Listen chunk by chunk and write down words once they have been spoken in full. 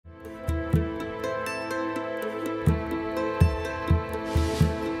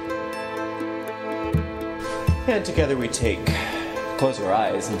And together we close our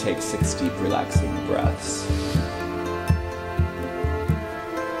eyes and take 6 deep, relaxing breaths.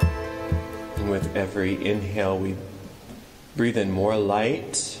 And with every inhale, we breathe in more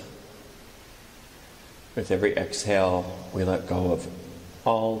light. With every exhale, we let go of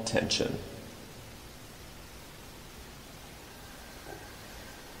all tension.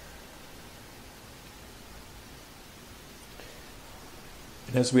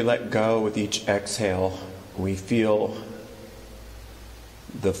 And as we let go with each exhale, we feel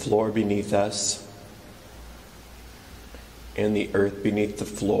the floor beneath us and the earth beneath the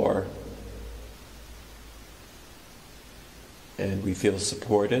floor. And we feel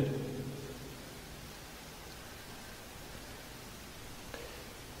supported.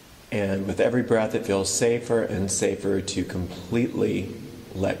 And with every breath, it feels safer and safer to completely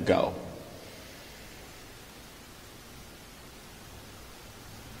let go.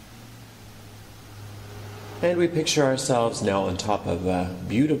 And we picture ourselves now on top of a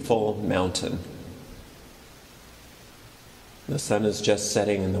beautiful mountain. The sun is just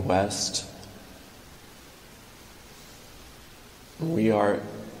setting in the west. We are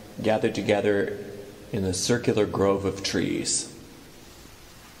gathered together in a circular grove of trees.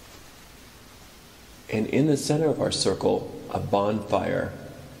 And in the center of our circle, a bonfire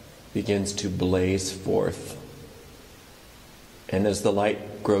begins to blaze forth. And as the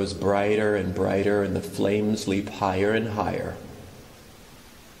light grows brighter and brighter and the flames leap higher and higher,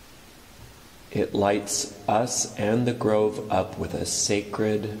 it lights us and the grove up with a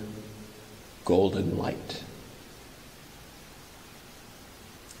sacred golden light.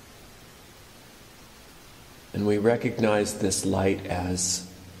 And we recognize this light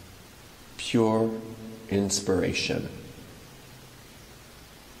as pure inspiration,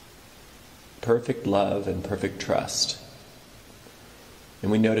 perfect love and perfect trust. And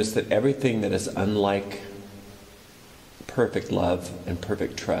we notice that everything that is unlike perfect love and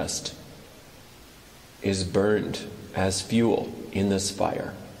perfect trust is burned as fuel in this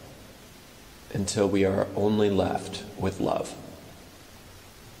fire until we are only left with love.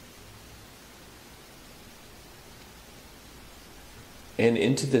 And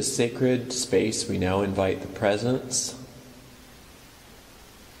into this sacred space, we now invite the presence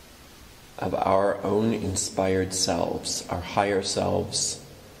of our own inspired selves, our higher selves,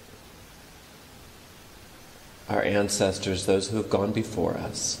 our ancestors, those who have gone before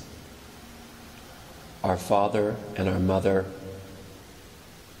us, our father and our mother.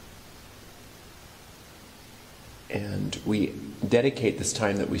 And we dedicate this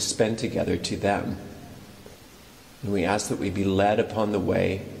time that we spend together to them. And we ask that we be led upon the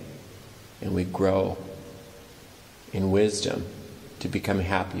way and we grow in wisdom to become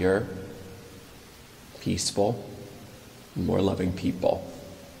happier, peaceful, and more loving people.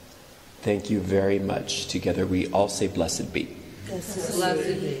 Thank you very much. Together we all say blessed be.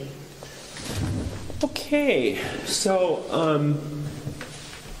 Blessed be. Okay, so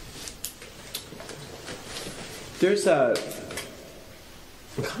there's I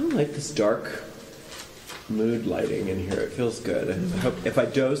kind of like this dark mood lighting in here. It feels good. I hope if I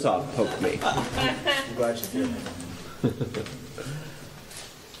doze off, poke me. I'm glad you did.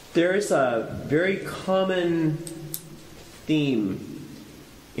 There is a very common theme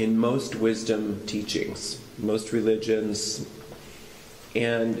in most wisdom teachings, most religions,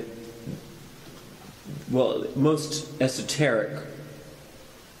 and, well, most esoteric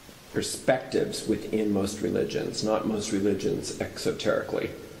perspectives within most religions, not most religions exoterically.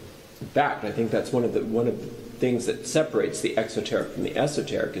 In fact, I think that's one of the things that separates the exoteric from the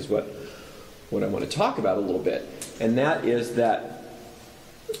esoteric is what I want to talk about a little bit, and that is that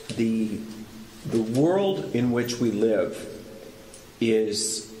the world in which we live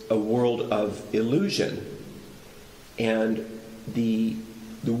is a world of illusion, and the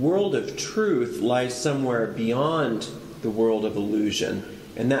world of truth lies somewhere beyond the world of illusion,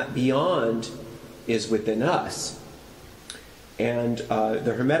 and that beyond is within us. And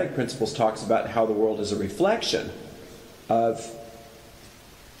the Hermetic Principles talks about how the world is a reflection of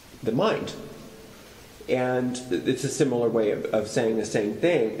the mind. And it's a similar way of saying the same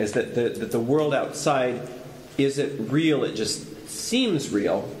thing, is that the world outside isn't real, it just seems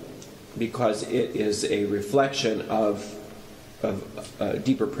real because it is a reflection of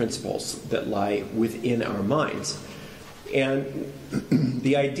deeper principles that lie within our minds. And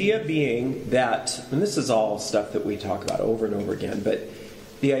the idea being that, and this is all stuff that we talk about over and over again, but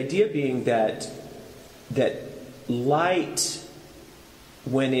the idea being that light,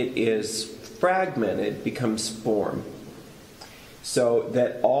 when it is fragmented, becomes form. So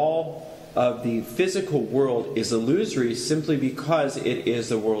that all of the physical world is illusory simply because it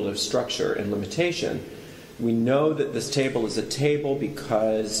is a world of structure and limitation. We know that this table is a table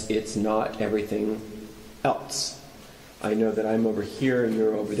because it's not everything else. I know that I'm over here and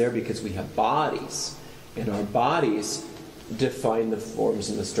you're over there because we have bodies, and our bodies define the forms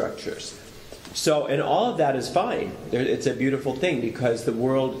and the structures. So, and all of that is fine. It's a beautiful thing because the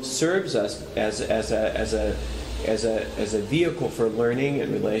world serves us as a vehicle for learning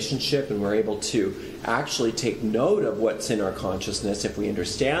and relationship, and we're able to actually take note of what's in our consciousness if we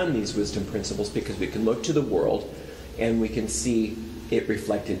understand these wisdom principles, because we can look to the world and we can see it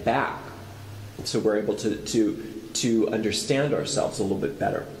reflected back. So we're able to understand ourselves a little bit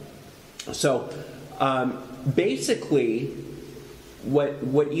better. So basically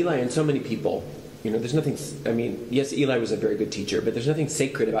what Eli and so many people, there's nothing, yes, Eli was a very good teacher, but there's nothing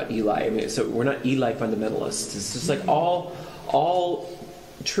sacred about Eli. So we're not Eli fundamentalists. It's just like all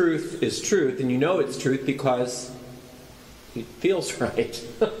truth is truth, and it's truth because it feels right.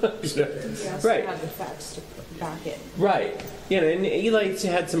 Right. Have the facts to back it. Right. And Eli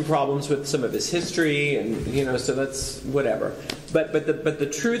had some problems with some of his history, and so that's whatever. But the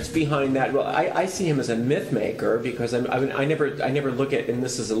truths behind that, well, I see him as a myth maker because I never look at, and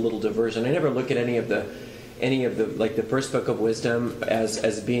this is a little diversion, I never look at any of the like the first book of wisdom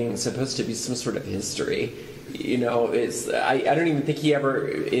as being supposed to be some sort of history. I don't even think he ever.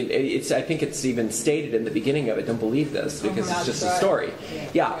 I think it's even stated in the beginning of it. Don't believe this because it's just a story.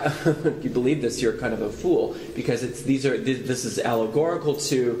 Yeah, if you believe this, you're kind of a fool because this is allegorical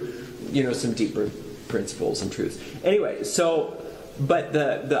to some deeper principles and truths. Anyway, but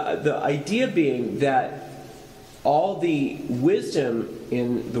the idea being that all the wisdom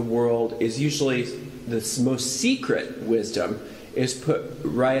in the world is usually the most secret wisdom is put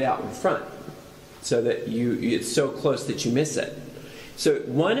right out in front, so that it's so close that you miss it. So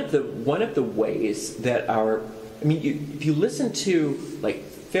one of the ways that if you listen to like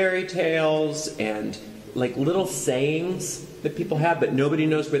fairy tales and like little sayings that people have, but nobody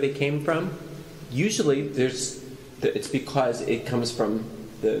knows where they came from, usually it's because it comes from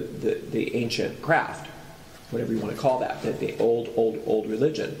the ancient craft, whatever you want to call that, the old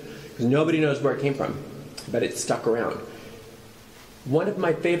religion, because nobody knows where it came from, but it's stuck around. One of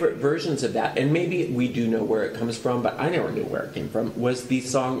my favorite versions of that, and maybe we do know where it comes from, but I never knew where it came from, was the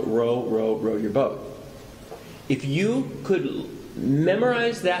song Row, Row, Row Your Boat. If you could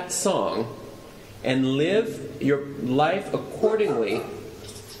memorize that song and live your life accordingly,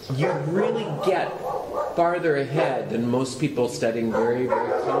 you really get farther ahead than most people studying very,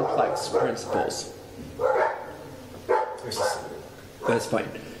 very complex principles. That's fine.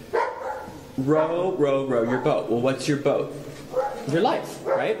 Row, row, row your boat. Well, what's your boat? Your life,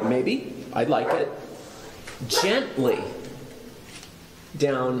 right? Maybe. I'd like it. Gently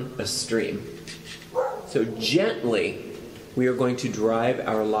down a stream. So gently, we are going to drive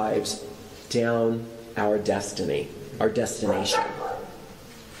our lives down our destiny, our destination.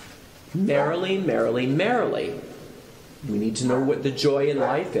 Merrily, merrily, merrily. We need to know what the joy in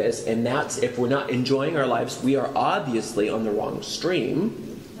life is, and that's, if we're not enjoying our lives, we are obviously on the wrong stream.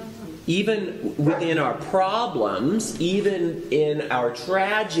 Even within our problems, even in our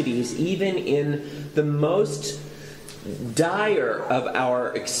tragedies, even in the most dire of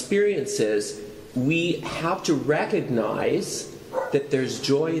our experiences, we have to recognize that there's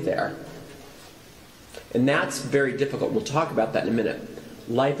joy there. And that's very difficult. We'll talk about that in a minute.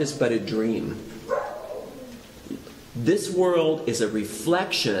 Life is but a dream. This world is a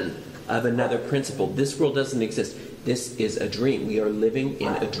reflection of another principle. This world doesn't exist. This is a dream. We are living in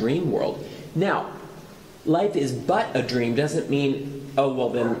a dream world. Now, life is but a dream doesn't mean, oh, well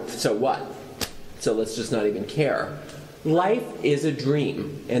then, so what? So let's just not even care. Life is a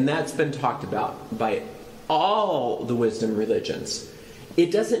dream, and that's been talked about by all the wisdom religions. It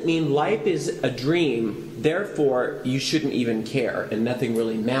doesn't mean life is a dream, therefore you shouldn't even care, and nothing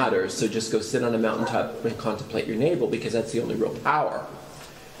really matters, so just go sit on a mountaintop and contemplate your navel, because that's the only real power.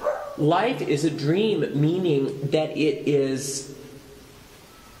 Life is a dream, meaning that it is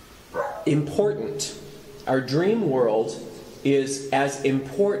important. Our dream world is as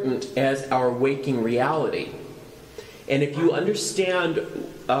important as our waking reality. And if you understand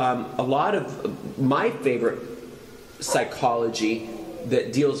a lot of my favorite psychology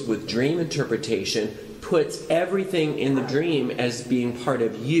that deals with dream interpretation, puts everything in the dream as being part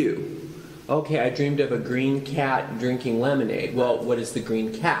of you. Okay, I dreamed of a green cat drinking lemonade. Well, what is the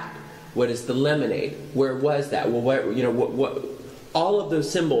green cat? What is the lemonade? Where was that? Well, what all of those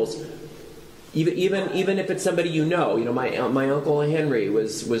symbols, even if it's somebody you know, my Uncle Henry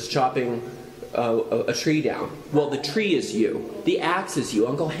was chopping a tree down. Well, the tree is you. The axe is you.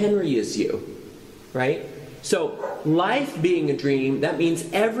 Uncle Henry is you. Right? So life being a dream, that means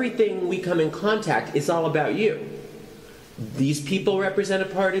everything we come in contact is all about you. These people represent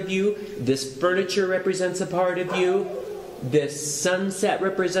a part of you. This furniture represents a part of you. This sunset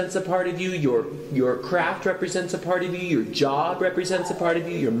represents a part of you. Your craft represents a part of you. Your job represents a part of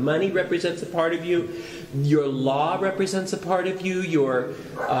you. Your money represents a part of you. Your law represents a part of you. Your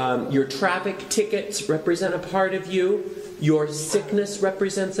traffic tickets represent a part of you. Your sickness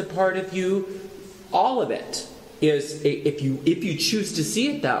represents a part of you. All of it is, if you choose to see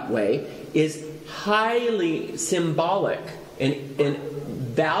it that way, is highly symbolic and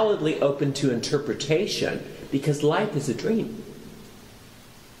validly open to interpretation, because life is a dream.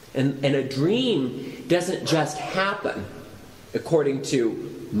 And a dream doesn't just happen according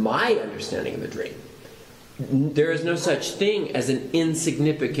to my understanding of a dream. There is no such thing as an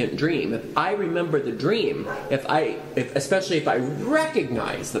insignificant dream. If I remember the dream, especially if I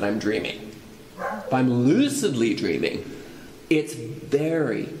recognize that I'm dreaming, if I'm lucidly dreaming, it's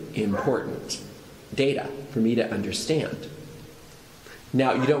very important data for me to understand.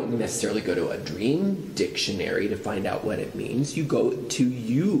 Now, you don't necessarily go to a dream dictionary to find out what it means. You go to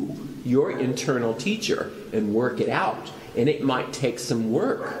your internal teacher, and work it out. And it might take some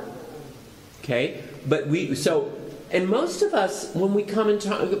work. Okay? But and most of us, when we come and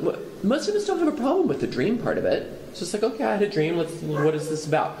talk, most of us don't have a problem with the dream part of it. It's just like, okay, I had a dream. What is this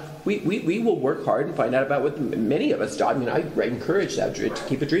about? We will work hard and find out about what many of us do. I mean, I encourage that to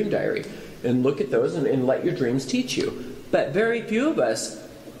keep a dream diary and look at those and let your dreams teach you. But very few of us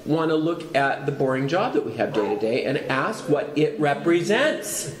want to look at the boring job that we have day to day and ask what it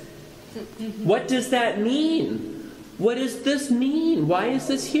represents. What does that mean? What does this mean? Why is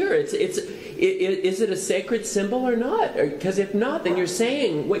this here? Is it a sacred symbol or not? Because if not, then you're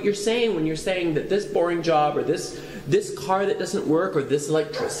saying what you're saying when you're saying that this boring job or this car that doesn't work or this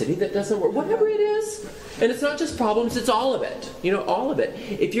electricity that doesn't work, whatever it is. And it's not just problems, it's all of it. All of it.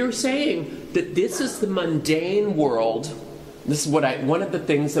 If you're saying that this is the mundane world, this is one of the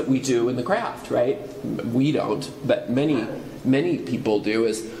things that we do in the craft, right? We don't, but many people do,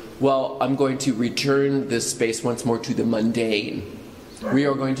 is, well, I'm going to return this space once more to the mundane. We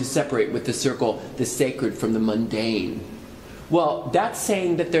are going to separate with the circle the sacred from the mundane. Well, that's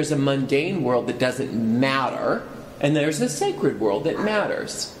saying that there's a mundane world that doesn't matter, and there's a sacred world that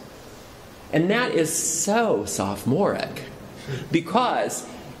matters. And that is so sophomoric, because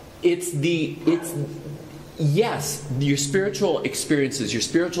yes, your spiritual experiences, your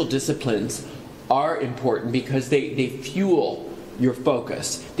spiritual disciplines are important because they fuel your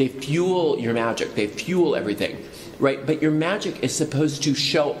focus, they fuel your magic, they fuel everything, right? But your magic is supposed to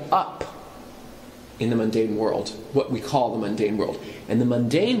show up in the mundane world, what we call the mundane world. And the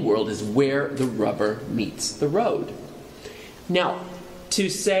mundane world is where the rubber meets the road. Now, to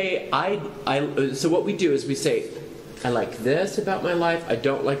say, so what we do is we say, I like this about my life, I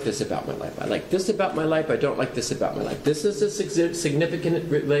don't like this about my life. I like this about my life, I don't like this about my life. This is a significant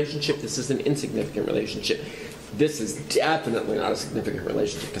relationship, this is an insignificant relationship. This is definitely not a significant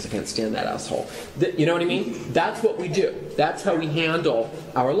relationship because I can't stand that asshole. You know what I mean? That's what we do. That's how we handle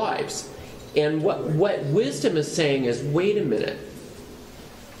our lives. And what wisdom is saying is, wait a minute.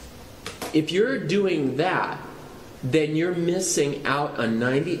 If you're doing that, then you're missing out on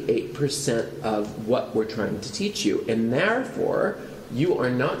 98% of what we're trying to teach you. And therefore, you are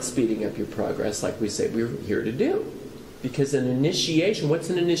not speeding up your progress like we say we're here to do. Because an initiation,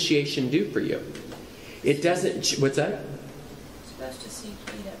 what's an initiation do for you? It doesn't, what's that? It's supposed to speed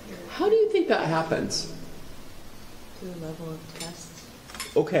up your... How do you think that happens? To the level of tests.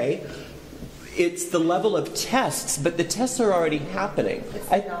 Okay. It's the level of tests, but the tests are already happening. It's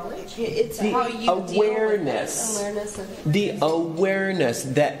the knowledge. It's the how you awareness, deal with it. the awareness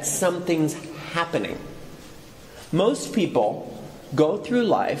that something's happening. Most people go through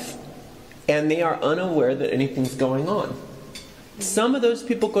life and they are unaware that anything's going on. Some of those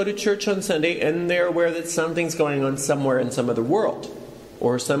people go to church on Sunday and they're aware that something's going on somewhere in some other world,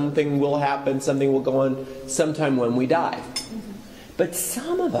 or something will happen, something will go on sometime when we die. But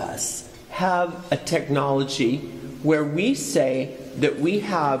some of us have a technology where we say that we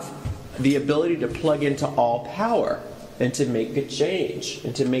have the ability to plug into all power and to make a change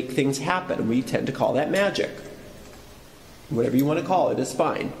and to make things happen. We tend to call that magic. Whatever you want to call it is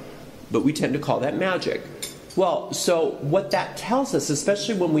fine, but we tend to call that magic. Well, so what that tells us,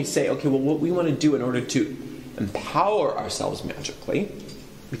 especially when we say, okay, well, what we want to do in order to empower ourselves magically,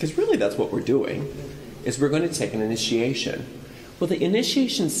 because really that's what we're doing, is we're going to take an initiation. Well, the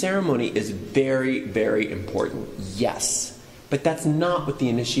initiation ceremony is very, very important, yes. But that's not what the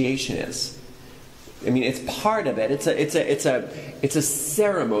initiation is. I mean, it's part of it. It's a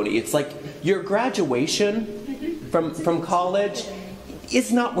ceremony. It's like your graduation from college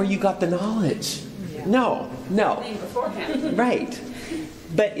is not where you got the knowledge. No. Beforehand. Right.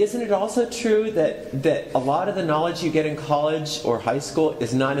 But isn't it also true that a lot of the knowledge you get in college or high school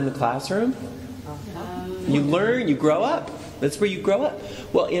is not in the classroom? You learn, you grow up. That's where you grow up.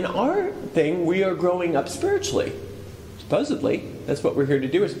 Well, in our thing, we are growing up spiritually. Supposedly, that's what we're here to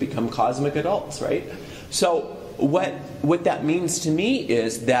do, is become cosmic adults, right? So what that means to me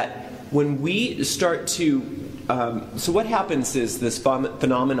is that when we start to, so what happens is this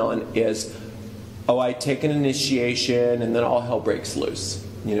phenomenon is, I take an initiation and then all hell breaks loose.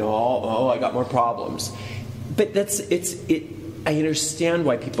 I got more problems. But I understand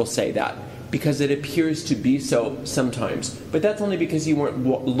why people say that, because it appears to be so sometimes. But that's only because you weren't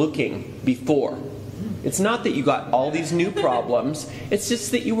looking before. It's not that you got all these new problems. It's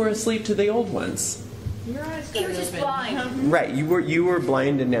just that you were asleep to the old ones. Your eyes He was just blind. Right. You were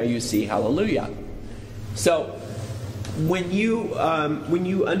blind and now you see. Hallelujah. So when you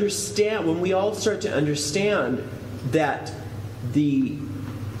understand, when we all start to understand that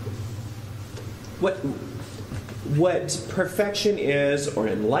what perfection is, or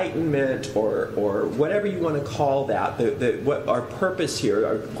enlightenment, or whatever you want to call that, what our purpose here,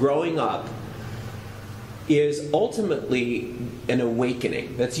 our growing up, is ultimately an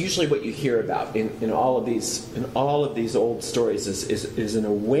awakening. That's usually what you hear about in all of these old stories is an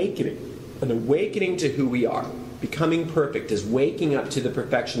awakening to who we are. Becoming perfect is waking up to the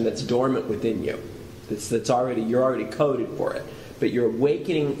perfection that's dormant within you. You're already coded for it. But you're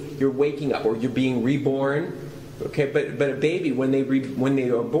waking up, or you're being reborn. Okay, but a baby, when they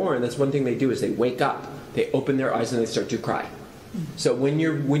are born, that's one thing they do, is they wake up. They open their eyes and they start to cry. So when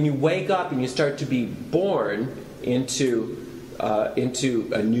you wake up and you start to be born into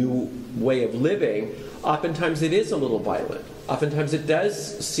a new way of living, oftentimes it is a little violent. Oftentimes it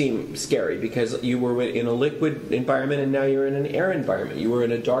does seem scary, because you were in a liquid environment and now you're in an air environment. You were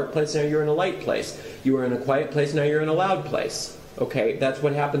in a dark place, now you're in a light place. You were in a quiet place, now you're in a loud place. Okay, that's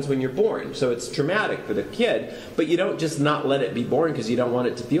what happens when you're born. So it's traumatic for the kid, but you don't just not let it be born because you don't want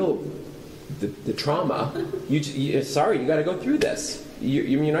it to feel the trauma. Sorry, you got to go through this.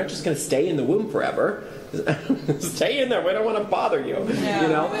 You're not just going to stay in the womb forever. Stay in there. We don't want to bother you. No. You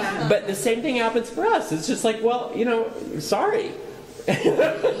know. But the same thing happens for us. It's just like, well, sorry.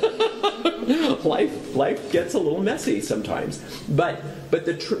 Life gets a little messy sometimes. But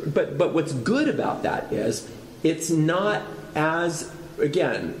what's good about that is it's not as,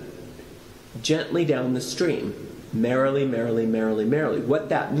 again, gently down the stream, merrily, merrily, merrily, merrily. What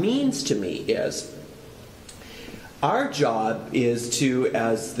that means to me is our job is to,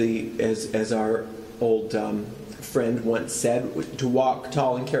 as our old friend once said, to walk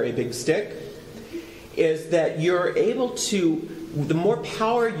tall and carry a big stick, is that you're able to, the more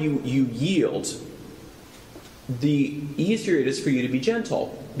power you yield, the easier it is for you to be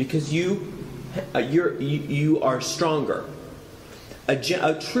gentle, because you are stronger. A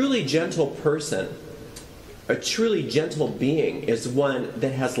truly gentle person, a truly gentle being, is one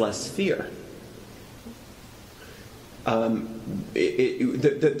that has less fear. The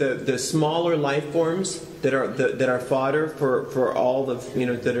smaller life forms that are fodder for all the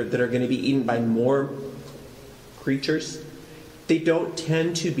that are going to be eaten by more creatures, they don't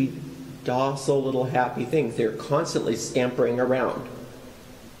tend to be docile little happy things. They're constantly scampering around,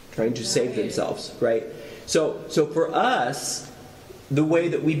 trying to save themselves. Right. So for us, the way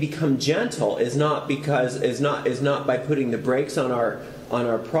that we become gentle is not by putting the brakes on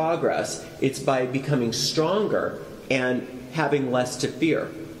our progress. It's by becoming stronger and having less to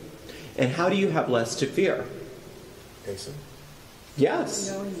fear. And how do you have less to fear? Jason? Yes.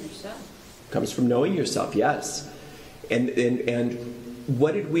 Knowing yourself. Comes from knowing yourself, yes. And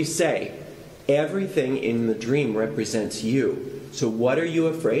what did we say? Everything in the dream represents you. So what are you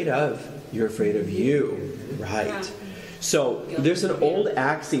afraid of? You're afraid of you. Right. Yeah. So there's an old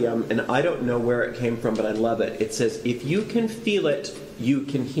axiom, and I don't know where it came from, but I love it. It says, if you can feel it, you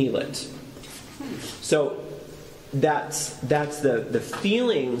can heal it. So that's the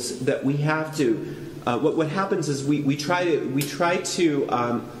feelings that we have to. What happens is we try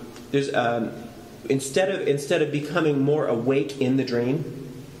to there's instead of becoming more awake in the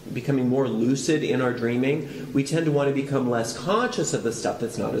dream, becoming more lucid in our dreaming, we tend to want to become less conscious of the stuff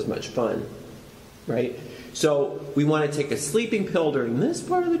that's not as much fun, right? So we want to take a sleeping pill during this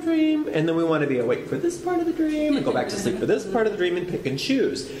part of the dream, and then we want to be awake for this part of the dream, and go back to sleep for this part of the dream, and pick and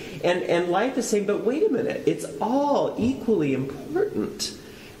choose. And life is saying, but wait a minute, it's all equally important.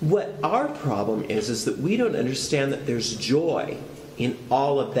 What our problem is that we don't understand that there's joy in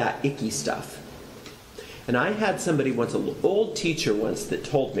all of that icky stuff. And I had somebody once, an old teacher once, that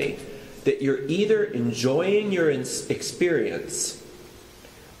told me that you're either enjoying your experience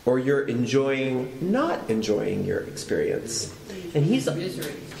or you're not enjoying your experience. And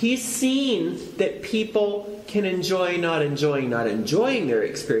he's seen that people can enjoy not enjoying their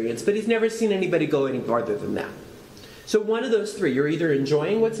experience, but he's never seen anybody go any farther than that. So one of those three, you're either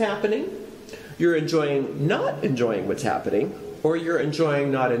enjoying what's happening, you're enjoying not enjoying what's happening, or you're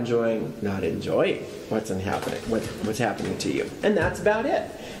enjoying not enjoying what's happening to you. And that's about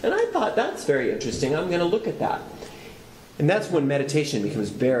it. And I thought, that's very interesting. I'm going to look at that. And that's when meditation becomes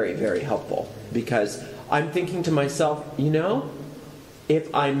very, very helpful. Because I'm thinking to myself,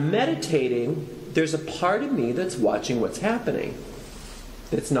 if I'm meditating, there's a part of me that's watching what's happening.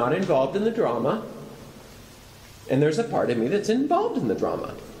 That's not involved in the drama. And there's a part of me that's involved in the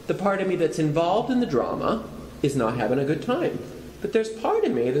drama. The part of me that's involved in the drama is not having a good time. But there's part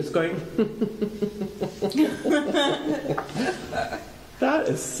of me that's going, that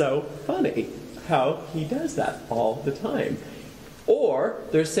is so funny how he does that all the time. Or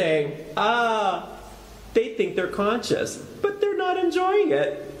they're saying, they think they're conscious, but they're not enjoying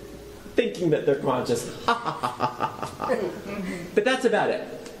it, thinking that they're conscious. But that's about it.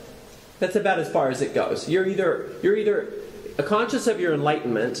 That's about as far as it goes. You're either conscious of your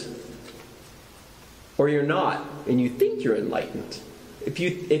enlightenment, or you're not, and you think you're enlightened. If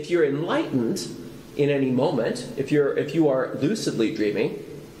you're enlightened in any moment, if you are lucidly dreaming,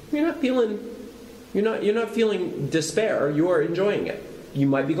 you're not feeling despair. You are enjoying it. You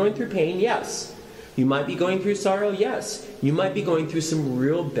might be going through pain, yes. You might be going through sorrow, yes. You might be going through some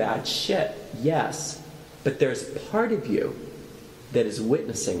real bad shit, yes. But there's part of you that is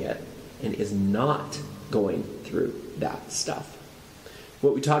witnessing it and is not going through that stuff.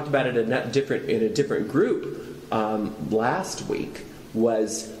 What we talked about in a different group last week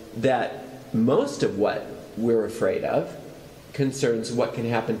was that most of what we're afraid of concerns what can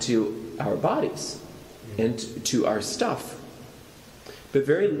happen to our bodies and to our stuff. But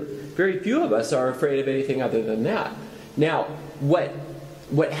very, very few of us are afraid of anything other than that. Now, what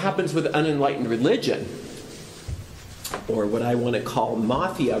happens with unenlightened religion, or what I want to call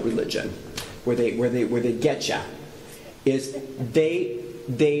mafia religion, where they get you, is they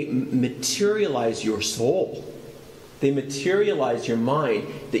materialize your soul. They materialize your mind,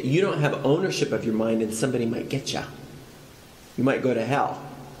 that you don't have ownership of your mind, and somebody might get you. You might go to hell.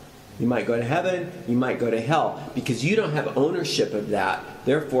 You might go to heaven. You might go to hell, because you don't have ownership of that.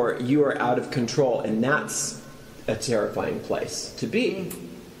 Therefore, you are out of control, and that's a terrifying place to be.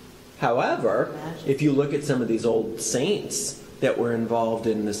 However, if you look at some of these old saints that were involved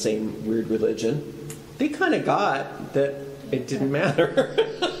in the same weird religion, they kind of got that it didn't matter.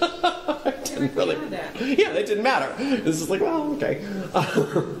 It didn't really. Yeah, it didn't matter. This is like, well, okay.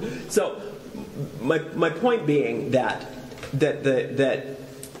 So, my point being that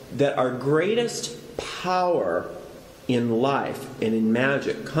our greatest power in life and in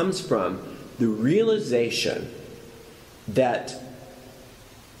magic comes from the realization that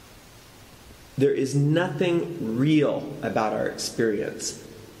there is nothing real about our experience,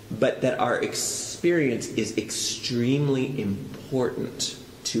 but that our experience is extremely important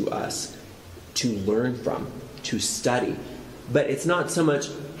to us to learn from, to study. But it's not so much,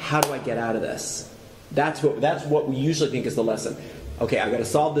 how do I get out of this? That's what we usually think is the lesson. Okay, I've got to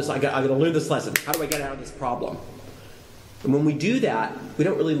solve this. I've got to learn this lesson. How do I get out of this problem? And when we do that, we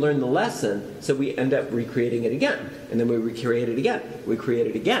don't really learn the lesson, so we end up recreating it again. And then we recreate it again. We create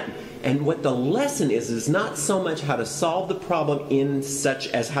it again. And what the lesson is not so much how to solve the problem in such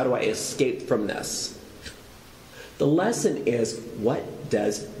as how do I escape from this. The lesson is, what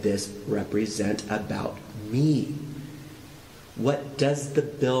does this represent about me? What does the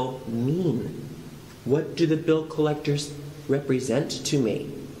bill mean? What do the bill collectors represent to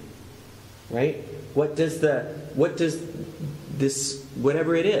me? Right? What does this,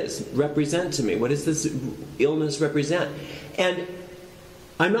 whatever it is, represent to me? What does this illness represent? And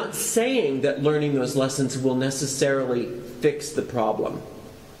I'm not saying that learning those lessons will necessarily fix the problem.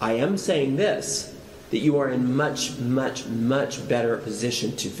 I am saying this, that you are in much, much, much better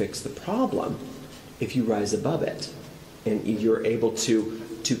position to fix the problem if you rise above it. And you're able to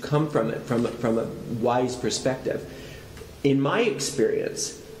come from it from a wise perspective. In my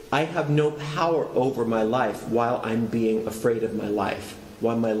experience, I have no power over my life while I'm being afraid of my life,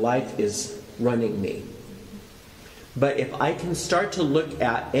 while my life is running me. But if I can start to look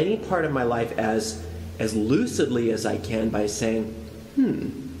at any part of my life as lucidly as I can by saying,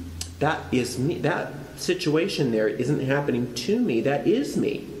 that is me, that situation there isn't happening to me, that is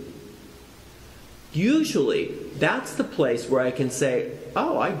me. Usually, that's the place where I can say,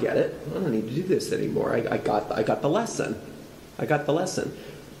 oh, I get it. I don't need to do this anymore. I got the lesson. I got the lesson.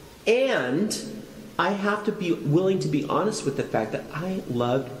 And I have to be willing to be honest with the fact that I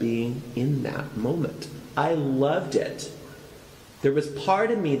loved being in that moment. I loved it. There was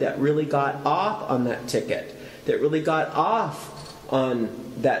part of me that really got off on that ticket, that really got off on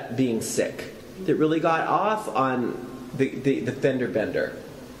that being sick, that really got off on the fender bender.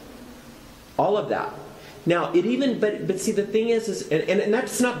 All of that. Now, but see, the thing is and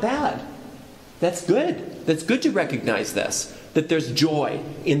that's not bad. That's good. That's good to recognize this, that there's joy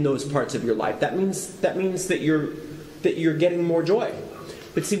in those parts of your life. That means that you're getting more joy.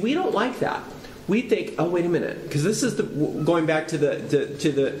 But see, we don't like that. We think, oh, wait a minute, because this is going back to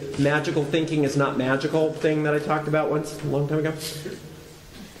the magical thinking is not magical thing that I talked about once a long time ago.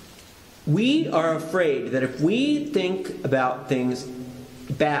 We are afraid that if we think about things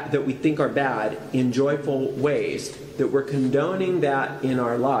bad that we think are bad in joyful ways, that we're condoning that in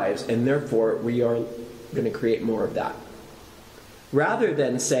our lives, and therefore we are going to create more of that. Rather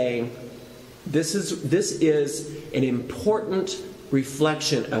than saying, this is an important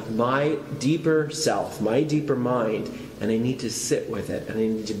reflection of my deeper self, my deeper mind, and I need to sit with it, and I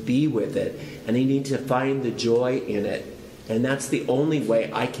need to be with it, and I need to find the joy in it. And that's the only way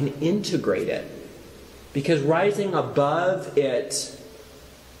I can integrate it. Because rising above it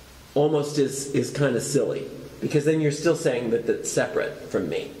almost is kind of silly. Because then you're still saying that that's separate from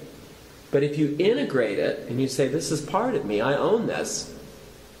me. But if you integrate it, and you say, this is part of me, I own this,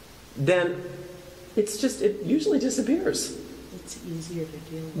 then it usually disappears. It's easier to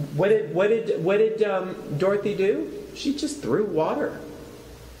deal with. What did Dorothy do? She just threw water.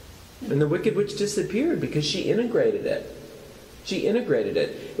 And the Wicked Witch disappeared because she integrated it. She integrated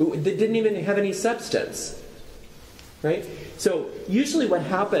it. It didn't even have any substance. Right? So usually what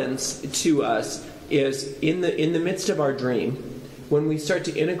happens to us is in the midst of our dream, when we start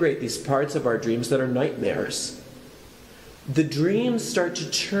to integrate these parts of our dreams that are nightmares, the dreams start to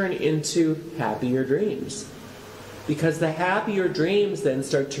turn into happier dreams. Because the happier dreams then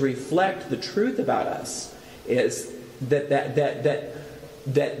start to reflect the truth about us, is that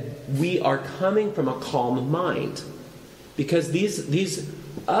we are coming from a calm mind. Because these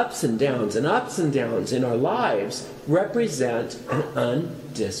ups and downs in our lives represent an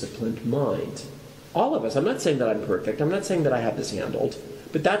undisciplined mind. All of us. I'm not saying that I'm perfect. I'm not saying that I have this handled.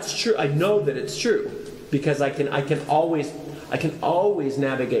 But that's true. I know that it's true. Because I can always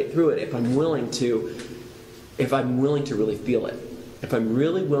navigate through it if I'm willing to really feel it. If I'm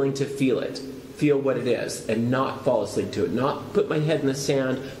really willing to feel it, feel what it is, and not fall asleep to it, not put my head in the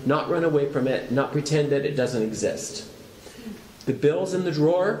sand, not run away from it, not pretend that it doesn't exist. The bills in the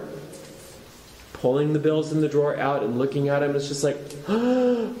drawer, pulling the bills in the drawer out and looking at them, it's just like, I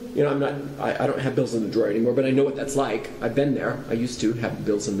don't have bills in the drawer anymore, but I know what that's like. I've been there. I used to have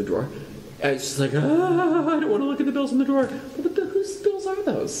bills in the drawer. And it's just like, I don't want to look at the bills in the drawer. But whose bills are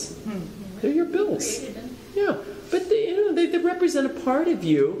those? They're your bills. Yeah, but they represent a part of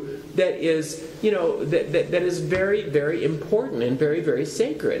you that is, that is very, very important and very, very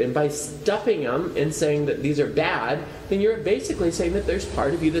sacred. And by stuffing them and saying that these are bad, then you're basically saying that there's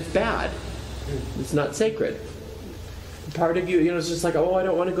part of you that's bad. It's not sacred. Part of you, it's just like, oh, I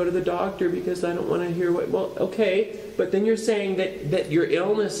don't want to go to the doctor because I don't want to hear what. Well, okay, but then you're saying that your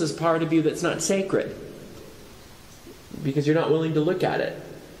illness is part of you that's not sacred because you're not willing to look at it.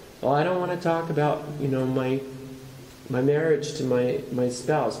 Well, I don't want to talk about, my marriage to my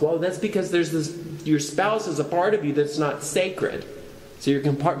spouse. Well, that's because your spouse is a part of you that's not sacred. So you're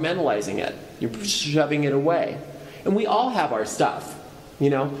compartmentalizing it. You're shoving it away. And we all have our stuff,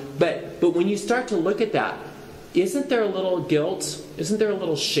 But when you start to look at that, isn't there a little guilt? Isn't there a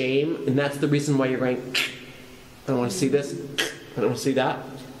little shame? And that's the reason why you're going, I don't want to see this. I don't want to see that.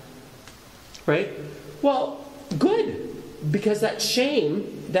 Right? Well, good. Because that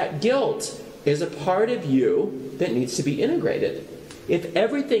shame, that guilt, is a part of you that needs to be integrated. If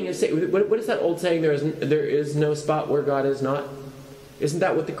everything is, what is that old saying? There is no spot where God is not. Isn't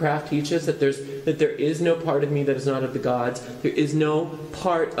that what the craft teaches? That there is no part of me that is not of the gods. There is no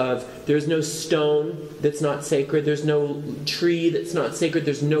there's no stone that's not sacred. There's no tree that's not sacred.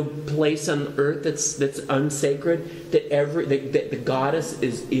 There's no place on earth that's unsacred. That the goddess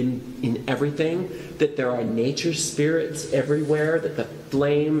is in everything. That there are nature spirits everywhere. That the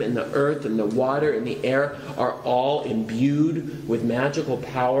flame and the earth and the water and the air are all imbued with magical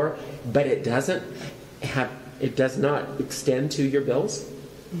power. But it does not extend to your bills.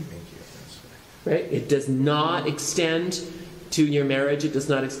 Right? It does not extend to your marriage. It does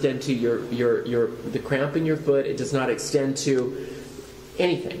not extend to the cramp in your foot. It does not extend to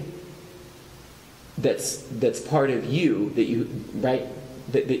anything that's part of you that you, right?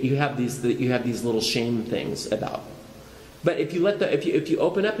 that you have these little shame things about. But if you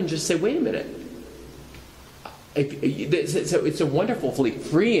open up and just say, wait a minute, it's a wonderfully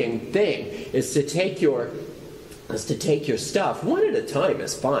freeing thing is to take your stuff one at a time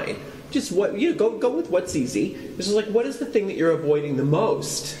is fine. Just go with what's easy. It's just like, what is the thing that you're avoiding the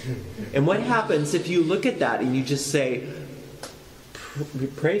most? And what happens if you look at that and you just say,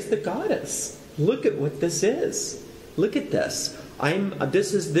 praise the goddess. Look at what this is. Look at this.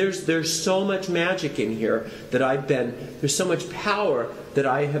 There's so much magic in here that there's so much power that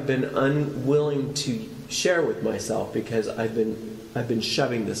I have been unwilling to share with myself because I've been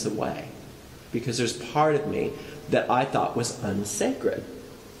shoving this away. Because there's part of me that I thought was unsacred.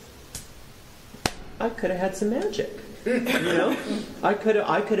 I could have had some magic. I could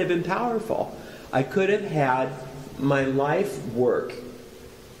have been powerful. I could have had my life work.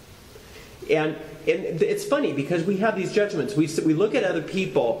 And it's funny because we have these judgments. We look at other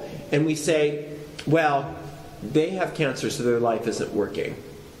people and we say, well, they have cancer, so their life isn't working.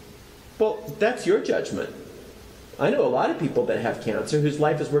 Well, that's your judgment. I know a lot of people that have cancer whose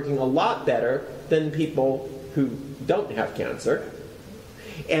life is working a lot better than people who don't have cancer.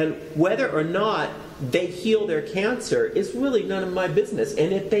 And whether or not they heal their cancer is really none of my business.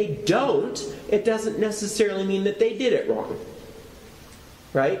 And if they don't, it doesn't necessarily mean that they did it wrong.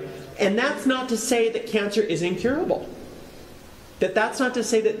 Right? And that's not to say that cancer is incurable. That's not to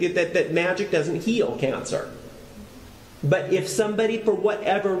say that magic doesn't heal cancer. But if somebody, for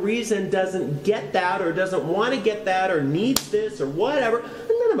whatever reason, doesn't get that, or doesn't want to get that, or needs this, or whatever,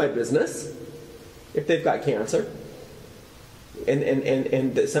 none of my business. If they've got cancer, and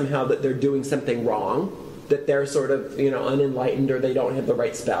that somehow that they're doing something wrong, that they're sort of unenlightened, or they don't have the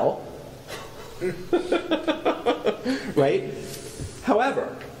right spell, right?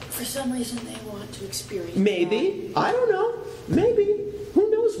 However, for some reason they want to experience. Maybe I don't know. Maybe who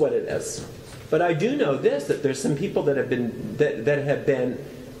knows what it is. But I do know this, that there's some people that have been,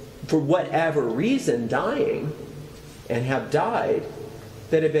 for whatever reason, dying, and have died,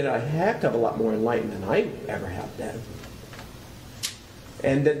 that have been a heck of a lot more enlightened than I ever have been.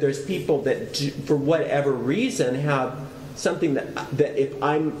 And that there's people that, for whatever reason, have something that if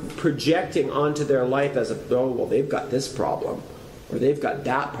I'm projecting onto their life as they've got this problem, or they've got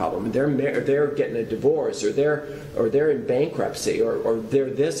that problem, they're getting a divorce, or they're in bankruptcy, or they're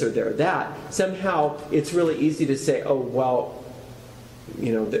this or they're that. Somehow it's really easy to say, oh well,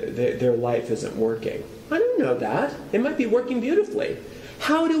 their life isn't working. I don't know that. It might be working beautifully.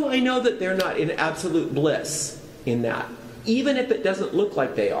 How do I know that they're not in absolute bliss in that? Even if it doesn't look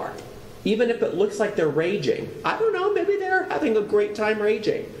like they are. Even if it looks like they're raging. I don't know, maybe they're having a great time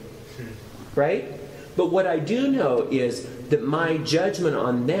raging. Right? But what I do know is that my judgment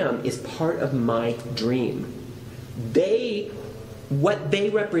on them is part of my dream. What they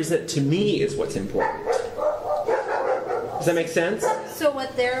represent to me is what's important. Does that make sense? So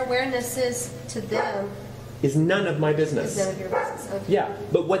what their awareness is to them is none of my business. Is none of your business. Okay. Yeah,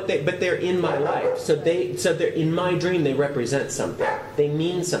 but they're in my life. So they're in my dream. They represent something. They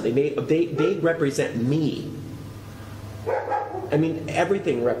mean something. They represent me. I mean,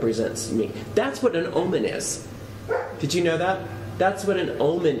 everything represents me. That's what an omen is. Did you know that? That's what an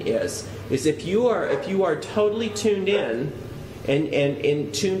omen is. Is if you are totally tuned in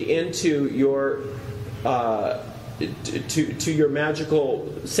and tuned into your to your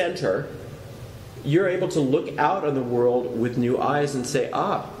magical center, you're able to look out on the world with new eyes and say,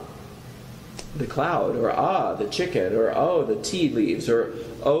 the cloud, or the chicken, or the tea leaves, or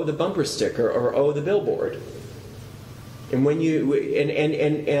the bumper sticker, or the billboard. And when you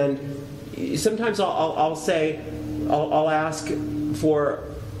and sometimes I'll say, I'll ask for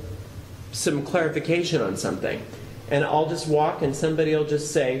some clarification on something, and I'll just walk and somebody will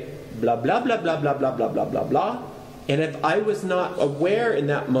just say blah blah blah blah blah blah blah blah blah blah. And if I was not aware in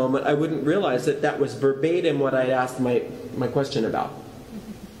that moment, I wouldn't realize that was verbatim what I'd asked my question about.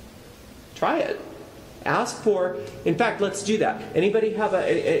 Try it. Ask for, in fact, let's do that. Anybody have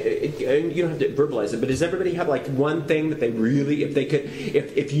and you don't have to verbalize it, but does everybody have like one thing that they really,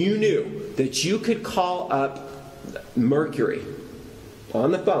 if you knew that you could call up Mercury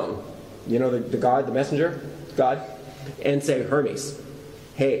on the phone, the God, the messenger, God, and say, Hermes,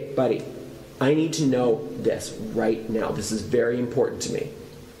 hey, buddy, I need to know this right now. This is very important to me.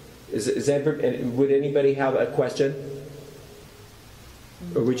 Would anybody have a question?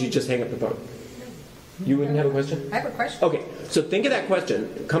 Or would you just hang up the phone? You wouldn't have a question? I have a question. Okay, so think of that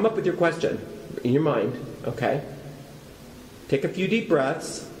question. Come up with your question in your mind, okay? Take a few deep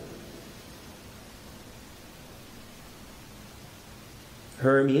breaths.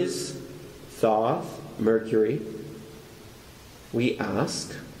 Hermes, Thoth, Mercury. we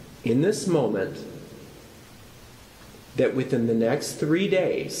ask in this moment that within the next 3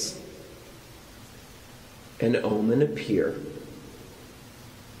 days, an omen appear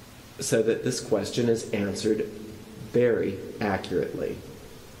so that this question is answered very accurately.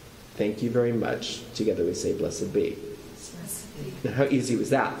 Thank you very much. Together we say, blessed be. Now, how easy was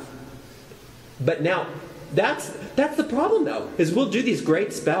that? But now, that's the problem, though, is we'll do these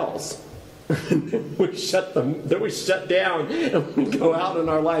great spells. we shut down, and we go out in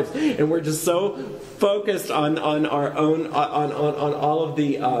our lives, and we're just so focused on our own, on all of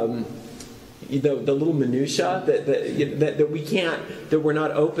the little minutia that we can't, that we're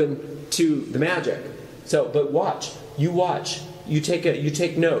not open to the magic. So, but watch, you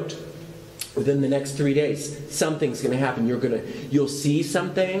take note. Within the next 3 days, something's going to happen. You'll see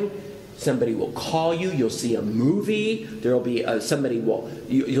something. Somebody will call you. You'll see a movie. There will be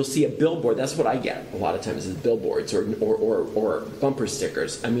you'll see a billboard. That's what I get a lot of times is billboards or bumper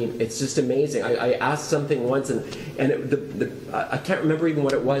stickers. I mean, it's just amazing. I asked something once, and I can't remember even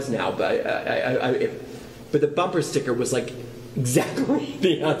what it was now, but but the bumper sticker was like exactly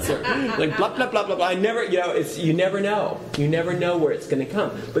the answer. Like blah blah blah blah blah. You never know. You never know where it's going to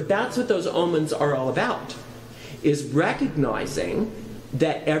come. But that's what those omens are all about. Is recognizing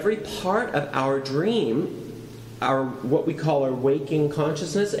that every part of our dream, what we call our waking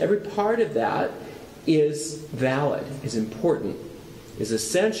consciousness, every part of that is valid, is important, is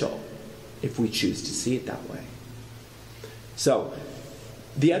essential if we choose to see it that way. So,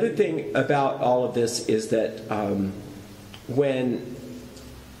 the other thing about all of this is that when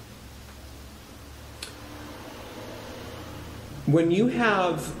you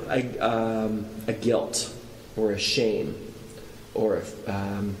have a guilt or a shame, or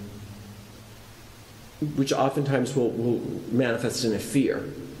which oftentimes will manifest in a fear,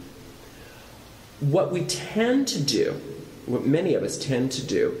 what we tend to do, what many of us tend to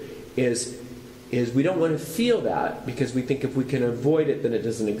do, is we don't want to feel that because we think if we can avoid it, then it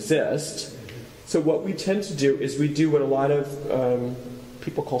doesn't exist. So what we tend to do is we do what a lot of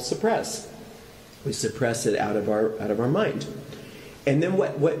people call suppress. We suppress it out of our mind, and then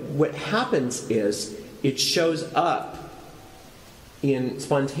what happens is it shows up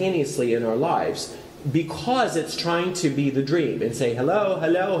spontaneously in our lives because it's trying to be the dream and say hello,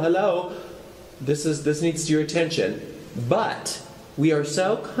 hello, hello. This needs your attention, but we are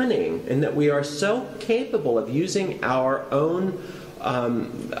so cunning and that we are so capable of using our own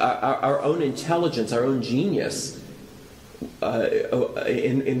intelligence, our own genius,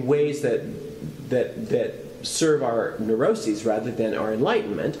 in ways that serve our neuroses rather than our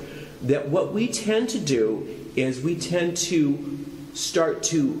enlightenment. That what we tend to do is we tend to start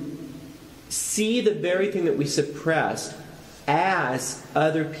to see the very thing that we suppressed as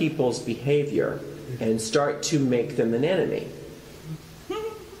other people's behavior and start to make them an enemy.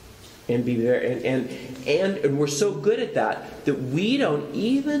 And be there, and we're so good at that we don't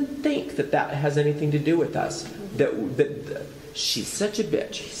even think that has anything to do with us. That she's such a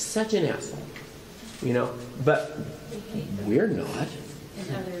bitch, he's such an asshole, but we're not.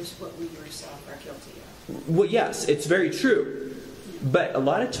 And others, what we yourself are guilty of. Well, yes, it's very true, but a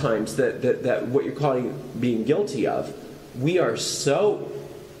lot of times that what you're calling being guilty of, we are so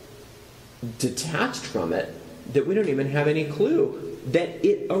detached from it that we don't even have any clue that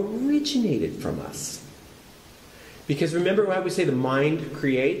it originated from us. Because remember how we say the mind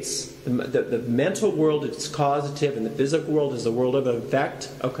creates? The mental world is causative and the physical world is the world of effect,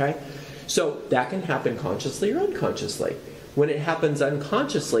 okay? So that can happen consciously or unconsciously. When it happens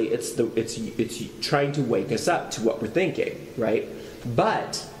unconsciously, it's trying to wake us up to what we're thinking, right?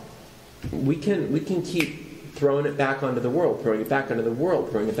 But we can keep throwing it back onto the world, throwing it back onto the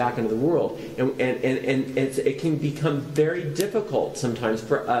world, throwing it back into the world. And it can become very difficult sometimes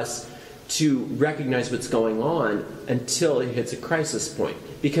for us to recognize what's going on until it hits a crisis point.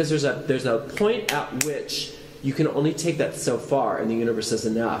 Because there's a point at which you can only take that so far, and the universe says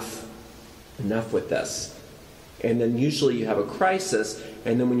enough with this. And then usually you have a crisis,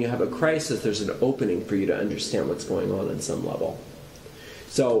 and then when you have a crisis, there's an opening for you to understand what's going on some level.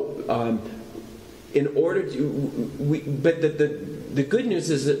 So, in order to, but the good news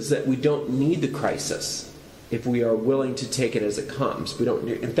is that we don't need the crisis if we are willing to take it as it comes. We don't.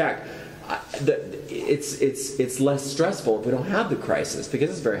 In fact, it's less stressful if we don't have the crisis because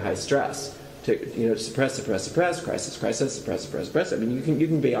it's very high stress. To suppress, crisis, suppress. I mean, you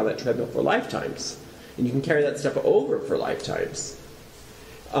can be on that treadmill for lifetimes, and you can carry that stuff over for lifetimes,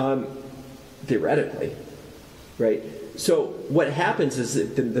 theoretically, right? So what happens is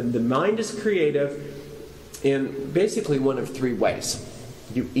that the mind is creative in basically one of three ways.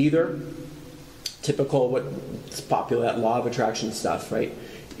 You either typical what's popular, that law of attraction stuff, right?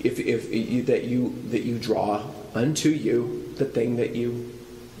 If you draw unto you the thing that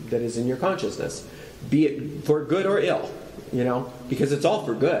is in your consciousness, be it for good or ill, because it's all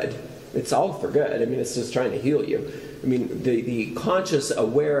for good. It's all for good. I mean, it's just trying to heal you. I mean, the conscious,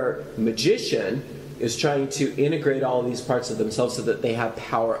 aware magician is trying to integrate all of these parts of themselves so that they have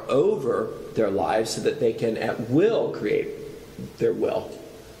power over their lives, so that they can at will create their will,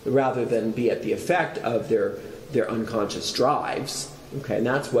 rather than be at the effect of their unconscious drives. Okay, and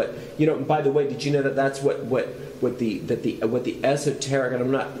that's what, by the way, did you know that that's what the esoteric,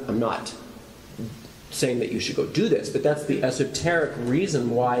 and I'm not saying that you should go do this, but that's the esoteric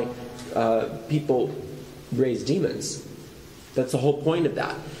reason why people raise demons. That's the whole point of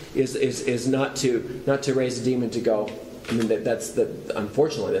that. Is not to raise a demon to go. I mean,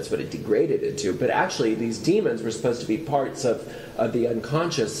 unfortunately that's what it degraded into. But actually, these demons were supposed to be parts of the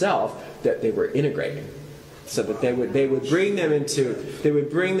unconscious self that they were integrating, so that they would bring them into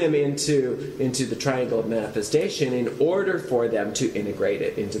the triangle of manifestation in order for them to integrate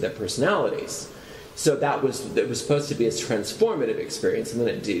it into their personalities. So it was supposed to be a transformative experience, and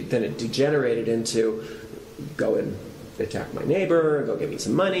then it degenerated into go and attack my neighbor, go give me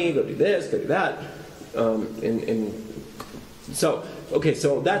some money, go do this, go do that. So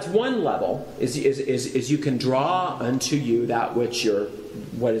that's one level, is you can draw unto you that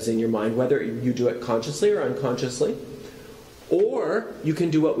what is in your mind, whether you do it consciously or unconsciously. Or you can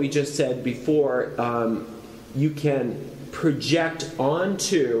do what we just said before, you can project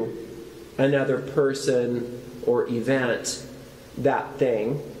onto another person or event that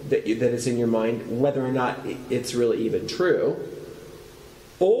thing that is in your mind, whether or not it's really even true.